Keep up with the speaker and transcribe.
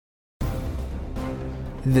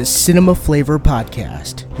The Cinema Flavor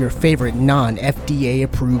Podcast, your favorite non-FDA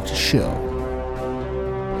approved show.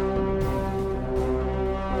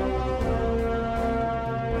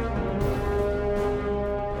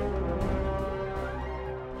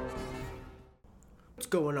 What's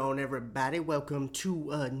going on, everybody? Welcome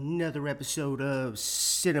to another episode of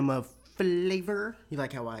Cinema Flavor. You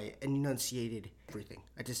like how I enunciated everything?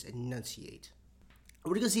 I just enunciate. I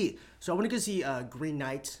want to go see Green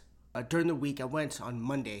Knight. During the week, I went on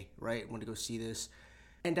Monday, right? I went to go see this.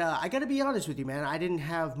 And I gotta be honest with you, man. I didn't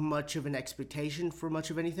have much of an expectation for much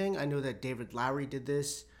of anything. I know that David Lowery did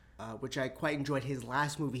this, which I quite enjoyed. His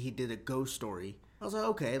last movie, he did A Ghost Story. I was like,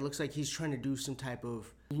 okay, it looks like he's trying to do some type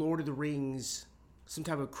of Lord of the Rings, some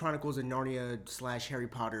type of Chronicles of Narnia / Harry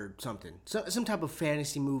Potter something. Some type of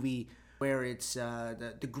fantasy movie where it's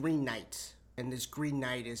the Green Knight. And this Green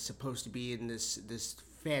Knight is supposed to be in this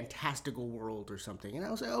fantastical world or something. And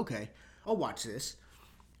I was like, okay, I'll watch this.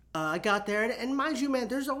 I got there, and mind you, man,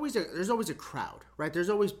 there's always a crowd, right? There's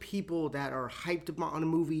always people that are hyped on a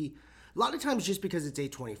movie. A lot of times just because it's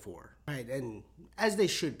A24, right? And as they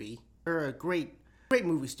should be. They're a great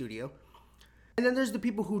movie studio. And then there's the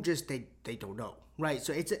people who just they don't know, right?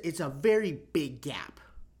 So it's a very big gap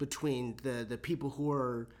between the people who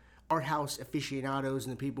are art house aficionados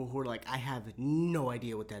and the people who are like, I have no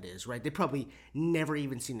idea what that is, right? They probably never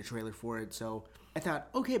even seen a trailer for it. So I thought,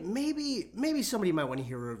 okay, maybe somebody might want to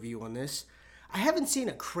hear a review on this. I haven't seen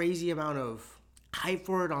a crazy amount of hype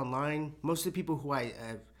for it online. Most of the people who I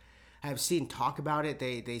have seen talk about it,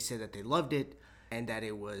 they said that they loved it and that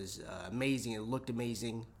it was amazing. It looked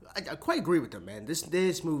amazing. I quite agree with them, man.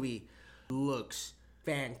 This movie looks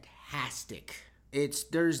fantastic.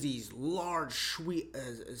 There's these large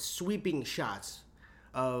sweeping shots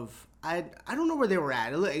of I don't know where they were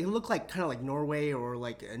at. It looked like kind of like Norway or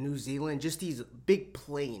like New Zealand. Just these big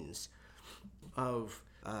plains of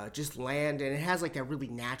just land, and it has like that really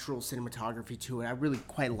natural cinematography to it. I really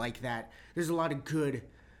quite like that. There's a lot of good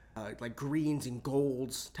like greens and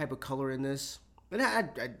golds type of color in this. And I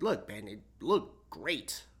look, man, it looked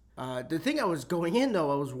great. The thing I was going in,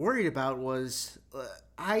 though, I was worried about was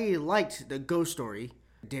I liked the Ghost Story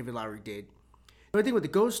David Lowery did. The only thing with the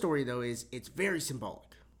Ghost Story, though, is it's very symbolic.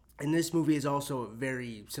 And this movie is also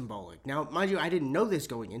very symbolic. Now, mind you, I didn't know this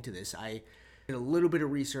going into this. I did a little bit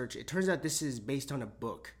of research. It turns out this is based on a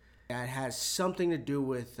book that has something to do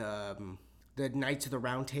with the Knights of the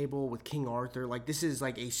Round Table with King Arthur. Like, this is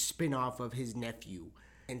like a spin-off of his nephew.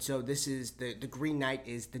 And so this is, the Green Knight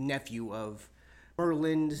is the nephew of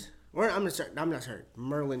Merlin,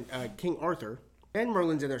 King Arthur, and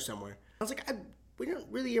Merlin's in there somewhere. I was like, we don't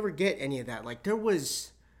really ever get any of that. Like,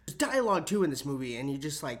 there's dialogue too in this movie, and you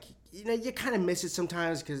just like, you kind of miss it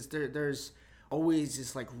sometimes because there's always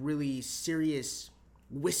this like really serious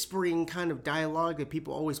whispering kind of dialogue that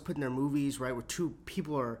people always put in their movies, right? Where two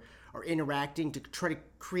people are interacting to try to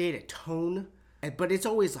create a tone, but it's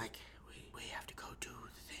always like, we have to go do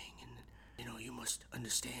the thing, and you must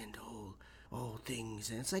understand all things.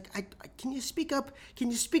 And it's like, can you speak up?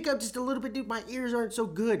 Can you speak up just a little bit, dude? My ears aren't so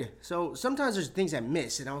good. So sometimes there's things I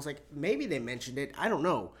miss, and I was like, maybe they mentioned it. I don't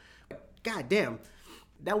know. God damn.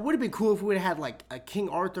 That would have been cool if we would have had like a King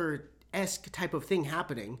Arthur-esque type of thing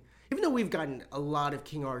happening. Even though we've gotten a lot of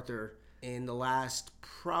King Arthur in the last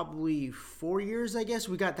probably 4 years, I guess.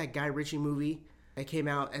 We got that Guy Ritchie movie that came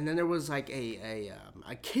out, and then there was like a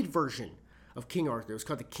kid version of King Arthur. It was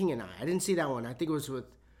called The King and I didn't see that one. I think it was with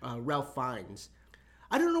Ralph Fiennes.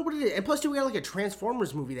 I don't know what it is. And plus, we got like a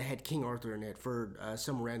Transformers movie that had King Arthur in it for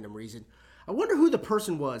some random reason. I wonder who the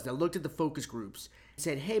person was that looked at the focus groups and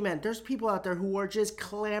said, hey man, there's people out there who are just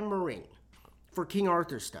clamoring for King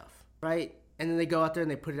Arthur stuff, right? And then they go out there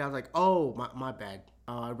and they put it out like, oh, my bad.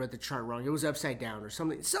 I read the chart wrong. It was upside down or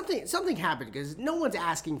something. Something happened because no one's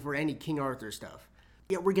asking for any King Arthur stuff.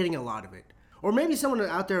 Yet we're getting a lot of it. Or maybe someone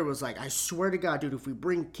out there was like, I swear to God, dude, if we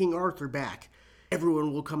bring King Arthur back,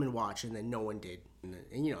 everyone will come and watch, and then no one did. And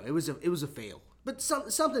it was a fail. But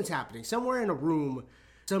something's happening. Somewhere in a room,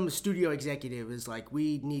 some studio executive is like,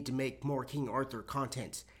 we need to make more King Arthur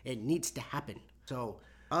content. It needs to happen. So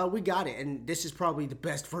we got it, and this is probably the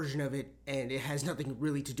best version of it, and it has nothing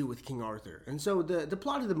really to do with King Arthur. And so the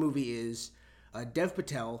plot of the movie is Dev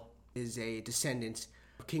Patel is a descendant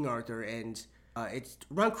of King Arthur, and it's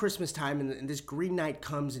around Christmas time, and this Green Knight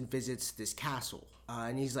comes and visits this castle.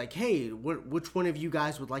 And he's like, hey, which one of you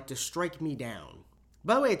guys would like to strike me down?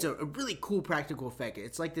 By the way, it's a really cool practical effect.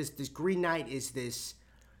 It's like this Green Knight is this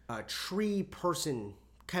tree person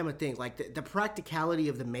kind of thing. Like the practicality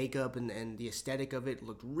of the makeup and the aesthetic of it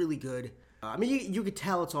looked really good. I mean, you could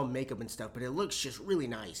tell it's all makeup and stuff, but it looks just really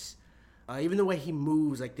nice. Even the way he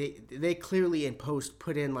moves, like they clearly in post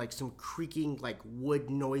put in like some creaking like wood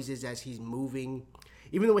noises as he's moving.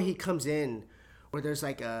 Even the way he comes in, where there's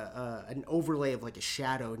like an overlay of like a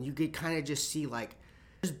shadow, and you could kind of just see like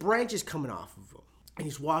there's branches coming off of him. And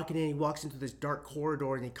he's walking in, he walks into this dark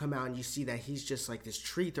corridor, and you come out and you see that he's just like this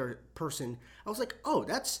tree person. I was like, oh,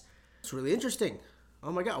 that's really interesting.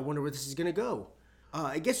 Oh my god, I wonder where this is gonna go.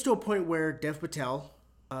 It gets to a point where Dev Patel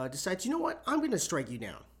decides, you know what, I'm gonna strike you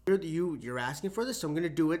down. You're asking for this, so I'm gonna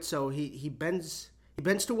do it. So he bends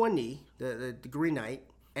to one knee, the Green Knight,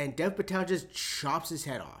 and Dev Patel just chops his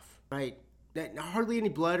head off. Right, hardly any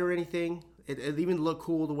blood or anything. It even looked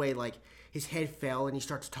cool the way like his head fell and he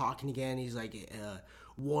starts talking again. He's like,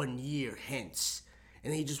 1 year hence,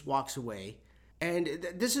 and then he just walks away. And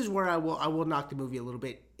this is where I will knock the movie a little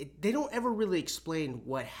bit. They don't ever really explain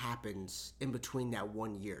what happens in between that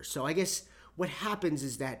 1 year. So I guess what happens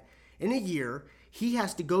is that in a year, he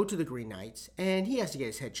has to go to the Green Knights, and he has to get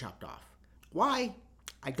his head chopped off. Why?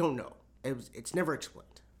 I don't know. It's never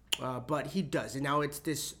explained. But he does. And now it's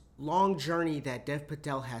this long journey that Dev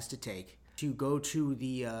Patel has to take to go to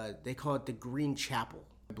the, they call it the Green Chapel,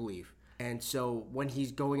 I believe. And so when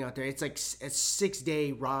he's going out there, it's like a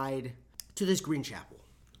 6-day ride to this Green Chapel.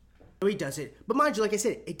 So he does it. But mind you, like I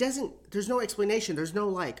said, there's no explanation. There's no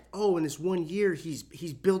like, oh, in this 1 year, he's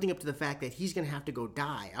building up to the fact that he's going to have to go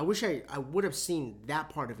die. I wish I would have seen that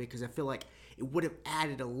part of it, because I feel like it would have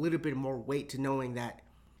added a little bit more weight to knowing that,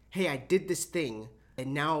 hey, I did this thing,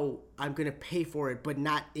 and now I'm going to pay for it, but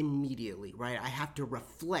not immediately, right? I have to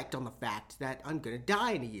reflect on the fact that I'm going to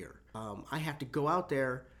die in a year. I have to go out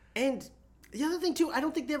there. And the other thing, too, I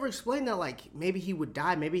don't think they ever explained that, like, maybe he would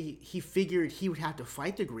die. Maybe he figured he would have to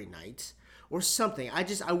fight the Green Knights or something.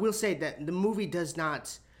 I will say that the movie does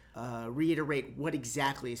not reiterate what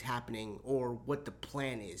exactly is happening or what the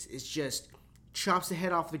plan is. It's just chops the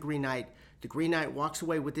head off the Green Knight. The Green Knight walks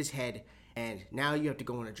away with his head, and now you have to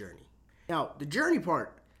go on a journey. Now, the journey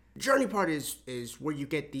part is where you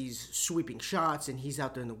get these sweeping shots, and he's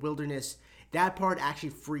out there in the wilderness. That part actually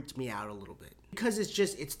freaked me out a little bit, because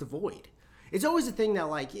it's the void. It's always a thing that,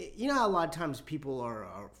 like, you know how a lot of times people are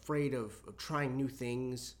afraid of trying new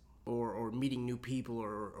things or meeting new people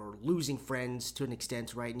or losing friends to an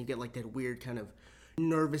extent, right? And you get like that weird kind of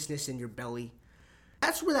nervousness in your belly.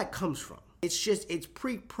 That's where that comes from. It's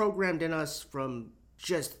pre-programmed in us from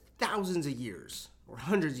just thousands of years or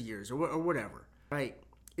hundreds of years or whatever, right?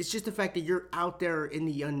 It's just the fact that you're out there in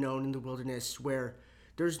the unknown, in the wilderness, where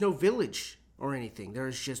there's no village or anything.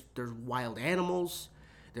 There's wild animals.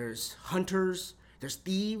 There's hunters, there's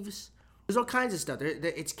thieves, there's all kinds of stuff.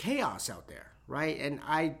 It's chaos out there, right? And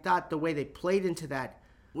I thought the way they played into that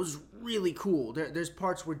was really cool. There's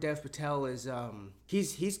parts where Dev Patel is,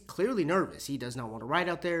 he's clearly nervous. He does not want to ride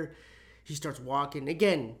out there. He starts walking.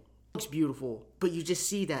 Again, looks beautiful, but you just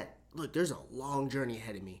see that, look, there's a long journey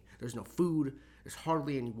ahead of me. There's no food. There's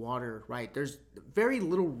hardly any water, right? There's very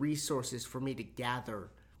little resources for me to gather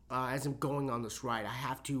as I'm going on this ride. I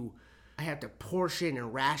have to portion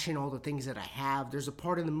and ration all the things that I have. There's a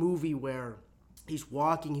part in the movie where he's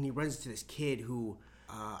walking and he runs into this kid who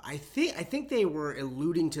I think they were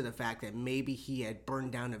alluding to the fact that maybe he had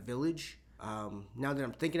burned down a village. Now that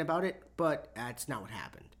I'm thinking about it, but that's not what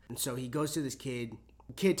happened. And so he goes to this kid.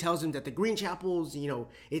 The kid tells him that the Green Chapel's,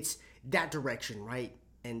 it's that direction, right?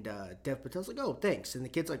 And Dev Patel's like, oh, thanks. And the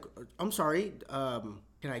kid's like, I'm sorry,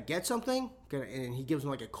 can I get something? And he gives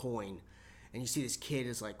him like a coin. And you see this kid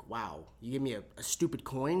is like, wow, you give me a stupid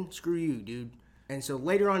coin? Screw you, dude. And so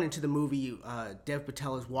later on into the movie, Dev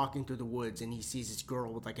Patel is walking through the woods and he sees this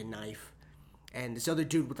girl with like a knife and this other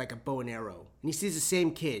dude with like a bow and arrow. And he sees the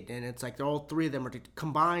same kid, and it's like all three of them are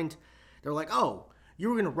combined. They're like, oh, you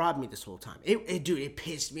were going to rob me this whole time. It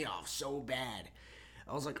pissed me off so bad.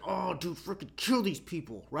 I was like, oh, dude, freaking kill these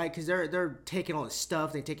people, right? Because they're taking all his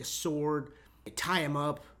stuff. They take a sword. They tie him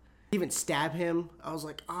up. Even stab him. I was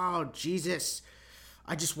like, oh, Jesus.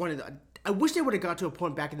 I wish they would have got to a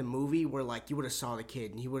point back in the movie where, like, you would have saw the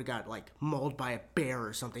kid and he would have got, like, mauled by a bear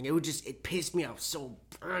or something. It pissed me off so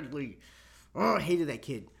badly. Oh, I hated that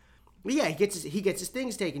kid. But yeah, he gets his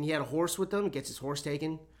things taken. He had a horse with him. He gets his horse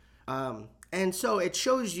taken. And so it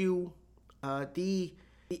shows you the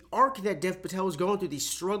arc that Dev Patel was going through, the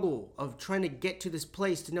struggle of trying to get to this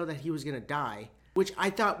place to know that he was going to die, which I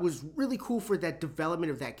thought was really cool for that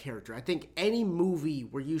development of that character. I think any movie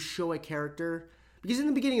where you show a character, because in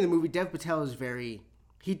the beginning of the movie, Dev Patel is very,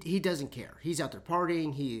 he doesn't care. He's out there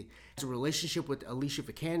partying. He has a relationship with Alicia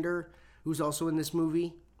Vikander, who's also in this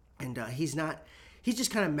movie. And he's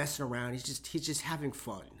just kind of messing around. He's just having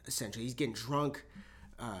fun, essentially. He's getting drunk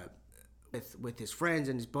with his friends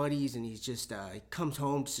and his buddies, and he's just he comes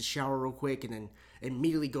home just to shower real quick, and then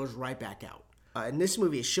immediately goes right back out. In this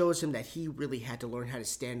movie, it shows him that he really had to learn how to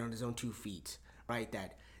stand on his own 2 feet, right?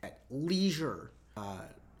 That leisure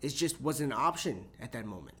wasn't an option at that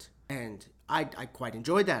moment, and I quite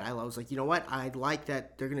enjoyed that. I was like, you know what? I like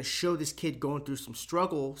that they're gonna show this kid going through some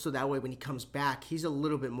struggle, so that way when he comes back, he's a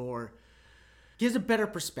little bit more. He has a better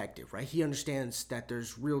perspective, right? He understands that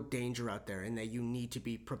there's real danger out there and that you need to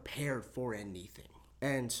be prepared for anything.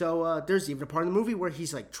 And so there's even a part of the movie where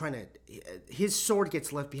he's like his sword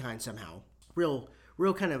gets left behind somehow. Real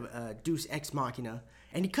kind of Deus Ex Machina.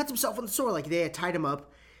 And he cuts himself on the sword, like they had tied him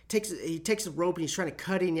up. He takes a rope and he's trying to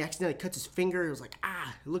cut it and he accidentally cuts his finger. It was like,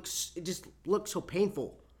 it just looks so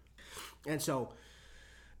painful. And so,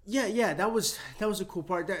 yeah, that was a cool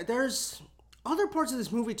part. There's other parts of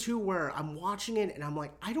this movie too where I'm watching it and I'm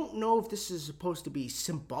like, I don't know if this is supposed to be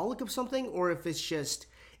symbolic of something or if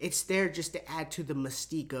it's there just to add to the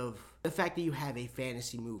mystique of the fact that you have a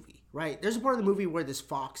fantasy movie, right? There's a part of the movie where this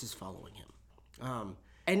fox is following him.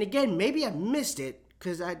 And again, maybe I missed it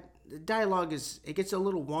because the dialogue it gets a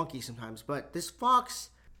little wonky sometimes, but this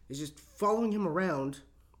fox is just following him around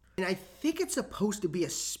and I think it's supposed to be a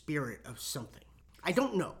spirit of something. I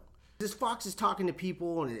don't know. This fox is talking to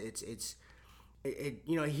people and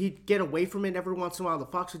he'd get away from it every once in a while. The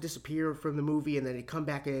fox would disappear from the movie and then he'd come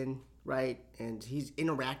back in, right? And he's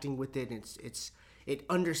interacting with it and it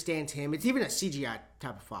understands him. It's even a CGI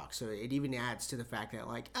type of fox, so it even adds to the fact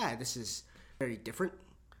that this is very different.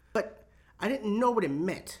 But I didn't know what it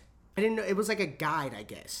meant. I didn't know. It was like a guide, I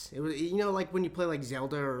guess. It was, like when you play like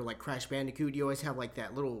Zelda or like Crash Bandicoot, you always have like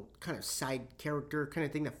that little kind of side character kind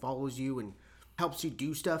of thing that follows you and helps you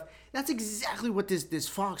do stuff. That's exactly what this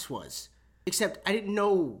fox was. Except I didn't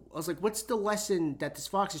know. I was like, what's the lesson that this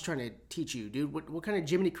fox is trying to teach you, dude? What kind of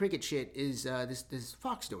Jiminy Cricket shit is this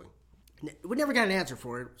fox doing? We never got an answer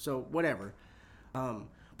for it, so whatever.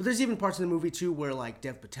 But there's even parts of the movie too where like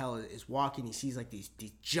Dev Patel is walking, he sees like these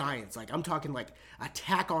giants, like I'm talking like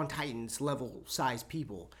Attack on Titans level size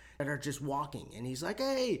people that are just walking, and he's like,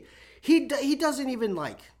 hey, he doesn't even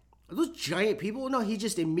like, are those giant people? No, he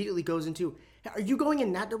just immediately goes into, are you going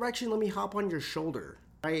in that direction? Let me hop on your shoulder.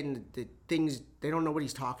 Right, and the things, they don't know what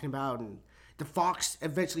he's talking about, and the fox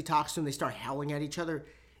eventually talks to him. They start howling at each other.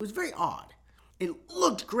 It was very odd. It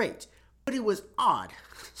looked great, but it was odd.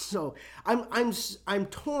 So I'm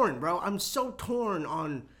torn, bro. I'm so torn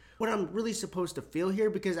on what I'm really supposed to feel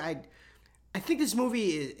here because I think this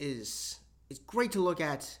movie is great to look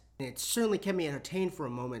at, and it certainly kept me entertained for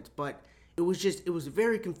a moment. But it was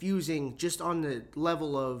very confusing just on the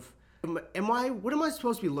level of. What am I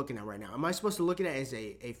supposed to be looking at right now? Am I supposed to look at it as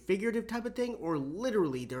a figurative type of thing, or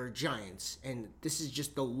literally there are giants and this is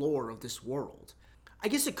just the lore of this world? I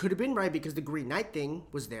guess it could have been, right, because the Green Knight thing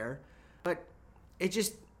was there, but it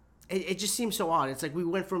just seems so odd. It's like we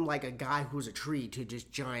went from like a guy who's a tree to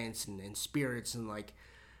just giants and spirits and like,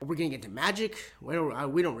 are we gonna get into magic? We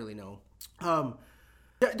don't really know.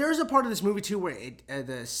 There's a part of this movie too where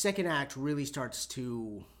the second act really starts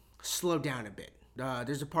to slow down a bit.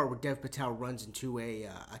 There's a part where Dev Patel runs into a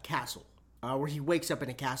castle, where he wakes up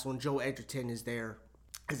in a castle and Joel Edgerton is there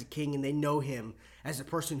as a king and they know him as the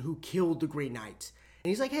person who killed the Green Knight. And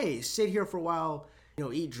he's like, hey, sit here for a while,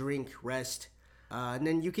 eat, drink, rest, and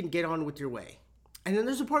then you can get on with your way. And then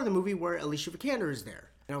there's a part of the movie where Alicia Vikander is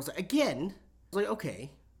there. And I was like,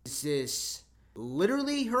 okay, is this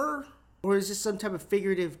literally her? Or is this some type of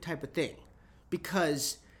figurative type of thing?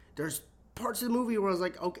 Because there's parts of the movie where I was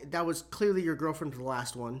like, okay, that was clearly your girlfriend for the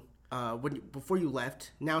last one, before you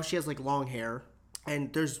left. Now she has like long hair,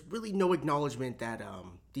 and there's really no acknowledgement that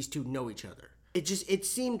these two know each other. It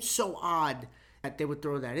seemed so odd that they would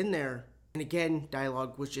throw that in there. And again,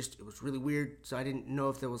 dialogue was it was really weird, so I didn't know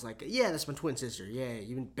if there was like, yeah, that's my twin sister. Yeah,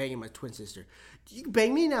 you've been banging my twin sister. You can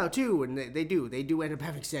bang me now too, and they do end up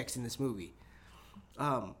having sex in this movie.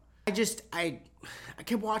 I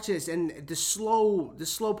kept watching this, and the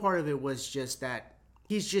slow part of it was just that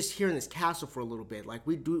he's just here in this castle for a little bit. Like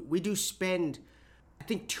we do spend, I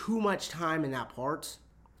think, too much time in that part,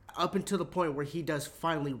 up until the point where he does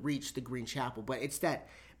finally reach the Green Chapel. But it's that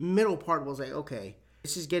middle part was like, okay,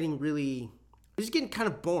 this is getting kind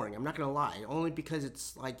of boring. I'm not gonna lie, only because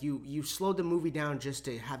it's like you slowed the movie down just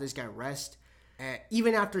to have this guy rest,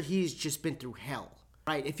 even after he's just been through hell.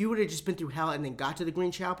 Right, if you would have just been through hell and then got to the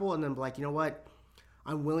Green Chapel and then be like, you know what,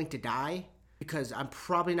 I'm willing to die because I'm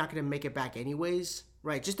probably not going to make it back anyways,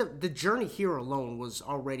 right? Just the journey here alone was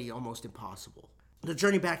already almost impossible. The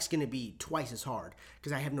journey back's going to be twice as hard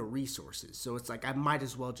because I have no resources. So it's like I might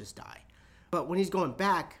as well just die. But when he's going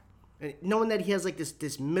back, And knowing that he has like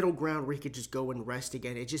this middle ground where he could just go and rest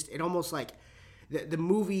again, it almost like the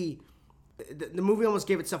movie almost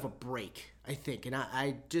gave itself a break, I think, and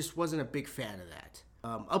I just wasn't a big fan of that.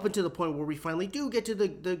 Up until the point where we finally do get to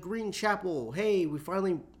the Green Chapel. Hey, we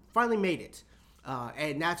finally made it.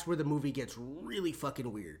 And that's where the movie gets really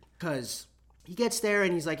fucking weird. Because he gets there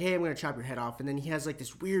and he's like, hey, I'm going to chop your head off. And then he has like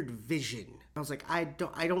this weird vision. I was like, I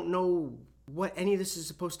don't know what any of this is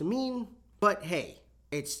supposed to mean. But hey,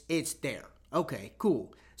 it's there. Okay,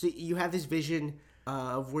 cool. So you have this vision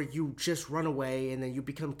of where you just run away and then you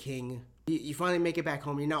become king. You finally make it back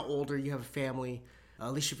home. You're now older. You have a family.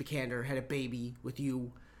 Alicia Vikander had a baby with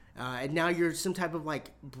you. And now you're some type of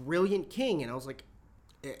like brilliant king. And I was like,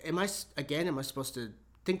 am I supposed to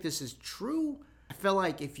think this is true? I felt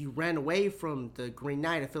like if you ran away from the Green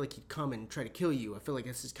Knight, I feel like he'd come and try to kill you. I feel like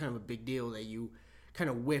this is kind of a big deal that you kind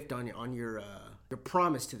of whiffed on your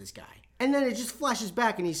promise to this guy. And then it just flashes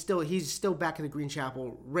back and he's still back in the Green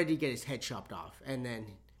Chapel, ready to get his head chopped off. And then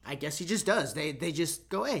I guess he just does. They just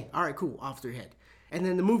go, hey, all right, cool, off their head. And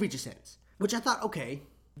then the movie just ends. Which I thought, okay,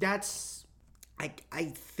 that's... I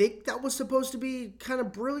think that was supposed to be kind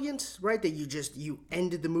of brilliant, right? That you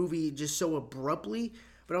ended the movie just so abruptly.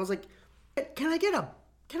 But I was like, can I get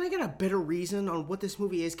a better reason on what this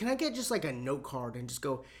movie is? Can I get just like a note card and just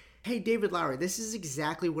go, hey, David Lowery, this is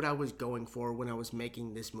exactly what I was going for when I was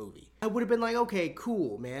making this movie. I would have been like, okay,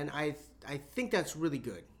 cool, man. I think that's really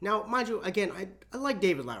good. Now, mind you, again, I like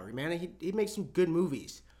David Lowery, man. He makes some good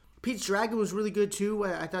movies. Pete's Dragon was really good too.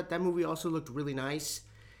 I thought that movie also looked really nice.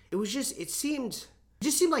 It just seemed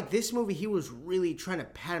like this movie, he was really trying to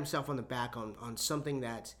pat himself on the back on something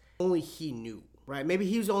that only he knew, right? Maybe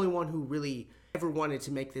he was the only one who really ever wanted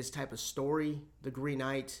to make this type of story, The Green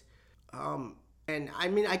Knight. And I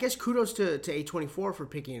mean, I guess kudos to A24 for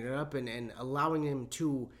picking it up and allowing him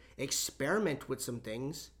to experiment with some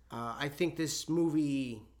things. I think this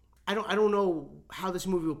movie, I don't know how this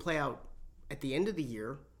movie will play out at the end of the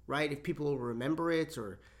year, right? If people will remember it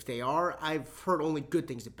or if they are, I've heard only good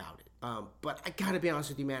things about it. But I gotta be honest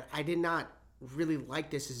with you, man, I did not really like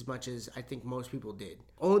this as much as I think most people did.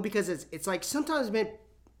 Only because it's like sometimes, man,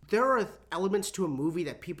 there are elements to a movie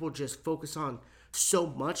that people just focus on so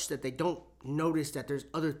much that they don't notice that there's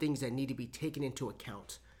other things that need to be taken into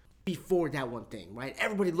account before that one thing, right?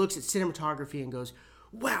 Everybody looks at cinematography and goes,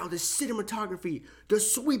 wow, the cinematography, the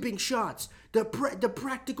sweeping shots, the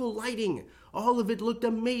practical lighting, all of it looked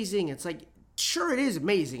amazing. It's like, sure, it is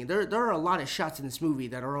amazing. There are a lot of shots in this movie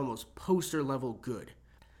that are almost poster level good.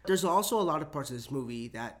 There's also a lot of parts of this movie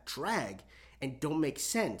that drag and don't make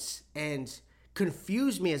sense and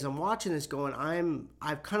confuse me as I'm watching this going,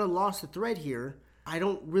 I've kind of lost the thread here. I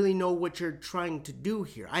don't really know what you're trying to do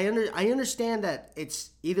here. I understand that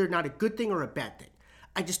it's either not a good thing or a bad thing.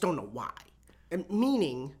 I just don't know why. And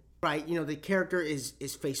meaning, right, the character is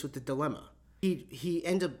faced with the dilemma. He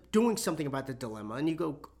ends up doing something about the dilemma, and you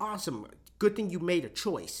go, awesome, good thing you made a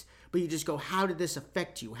choice. But you just go, how did this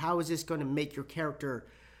affect you? How is this going to make your character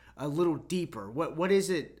a little deeper? What does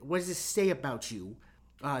this say about you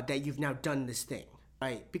that you've now done this thing,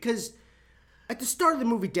 right? Because at the start of the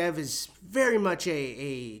movie, Dev is very much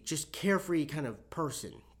a just carefree kind of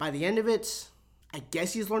person. By the end of it, I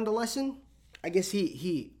guess he's learned a lesson. I guess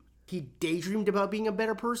he daydreamed about being a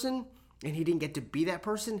better person, and he didn't get to be that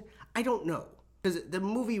person. I don't know. Because the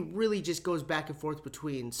movie really just goes back and forth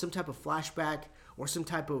between some type of flashback or some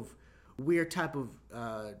type of weird type of,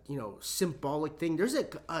 symbolic thing. There's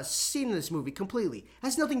a scene in this movie completely.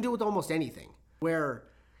 Has nothing to do with almost anything. Where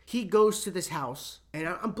he goes to this house, and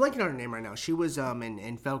I'm blanking on her name right now. She was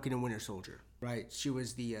in Falcon and Winter Soldier, right? She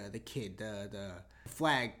was the kid, the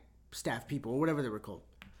flag staff people, or whatever they were called.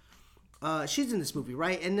 She's in this movie,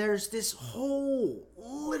 right? And there's this whole,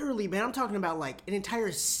 literally, man, I'm talking about like an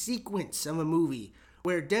entire sequence of a movie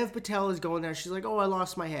where Dev Patel is going there. She's like, oh, I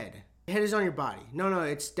lost my head. The head is on your body. No,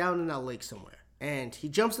 it's down in that lake somewhere. And he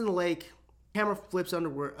jumps in the lake. Camera flips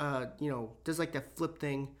underward, does like that flip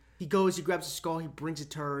thing. He goes, he grabs the skull, he brings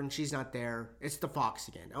it to her, and she's not there. It's the fox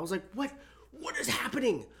again. I was like, what is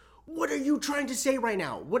happening? What are you trying to say right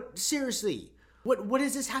now? Seriously? What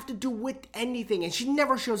does this have to do with anything? And she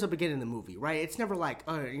never shows up again in the movie, right? It's never like,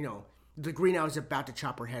 the Green Knight was about to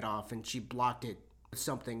chop her head off and she blocked it with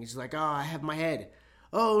something. She's like, oh, I have my head.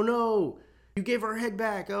 Oh, no, you gave her head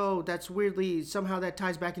back. Oh, that's weirdly, somehow that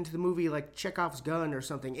ties back into the movie like Chekhov's gun or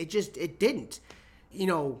something. It didn't. I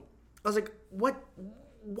was like, what?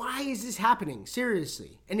 Why is this happening?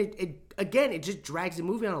 Seriously. And it just drags the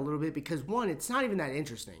movie on a little bit because, one, it's not even that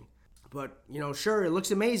interesting. But, sure, it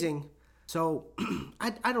looks amazing. So,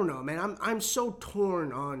 I don't know, man. I'm so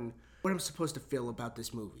torn on what I'm supposed to feel about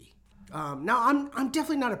this movie. Now, I'm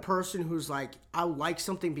definitely not a person who's like, I like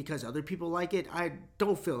something because other people like it. I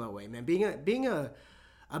don't feel that way, man. Being a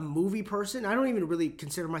movie person, I don't even really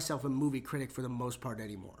consider myself a movie critic for the most part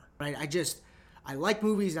anymore, right? I like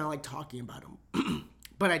movies and I like talking about them.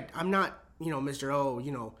 But I'm not, Mr. Oh,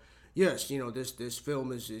 yes, this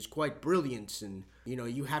film is quite brilliant, and,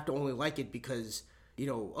 you have to only like it because,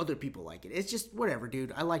 other people like it. It's just whatever,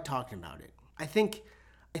 dude. I like talking about it.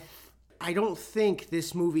 I don't think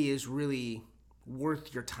this movie is really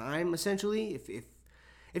worth your time, essentially.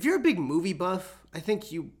 If you're a big movie buff, I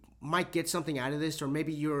think you might get something out of this, or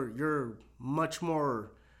maybe you're much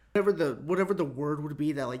more, whatever the word would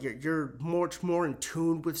be, that like you're much more in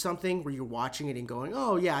tune with something, where you're watching it and going,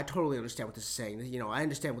 oh yeah, I totally understand what this is saying. I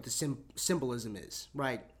understand what the symbolism is,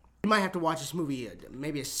 right? You might have to watch this movie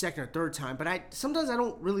maybe a second or third time, but sometimes I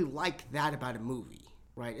don't really like that about a movie,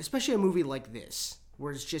 right? Especially a movie like this,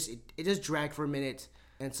 where it's just it does drag for a minute,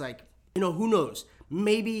 and it's like, who knows?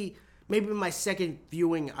 Maybe my second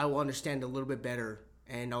viewing I will understand a little bit better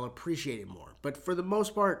and I'll appreciate it more. But for the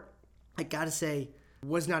most part, I gotta say,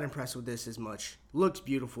 was not impressed with this as much. Looks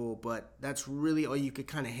beautiful, but that's really all you could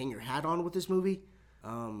kind of hang your hat on with this movie.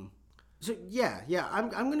 So yeah, I'm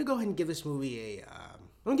gonna go ahead and give this movie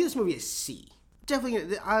a C.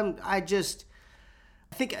 Definitely, I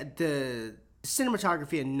think the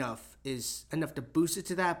cinematography is enough to boost it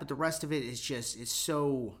to that, but the rest of it is just, it's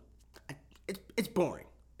boring.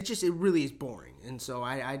 It really is boring, and so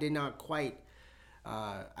I did not quite.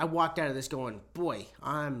 I walked out of this going, boy,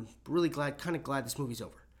 I'm really kind of glad this movie's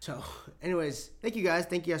over. So, anyways, thank you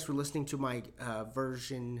guys for listening to my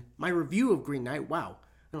my review of Green Knight. Wow, I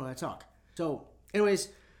don't know how to talk. So, anyways,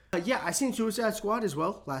 I seen Suicide Squad as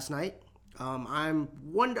well last night.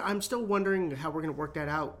 I'm still wondering how we're gonna work that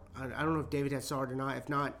out. I don't know if David had saw it or not. If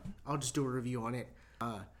not, I'll just do a review on it.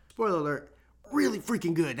 Spoiler alert, really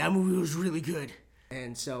freaking good. That movie was really good.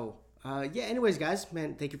 And so, anyways, guys,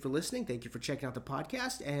 man, thank you for listening. Thank you for checking out the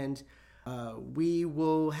podcast. And we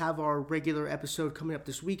will have our regular episode coming up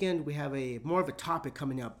this weekend. We have more of a topic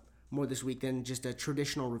coming up more this week than just a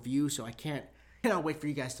traditional review. So I cannot wait for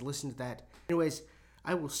you guys to listen to that. Anyways,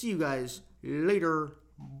 I will see you guys later.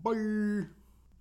 Bye.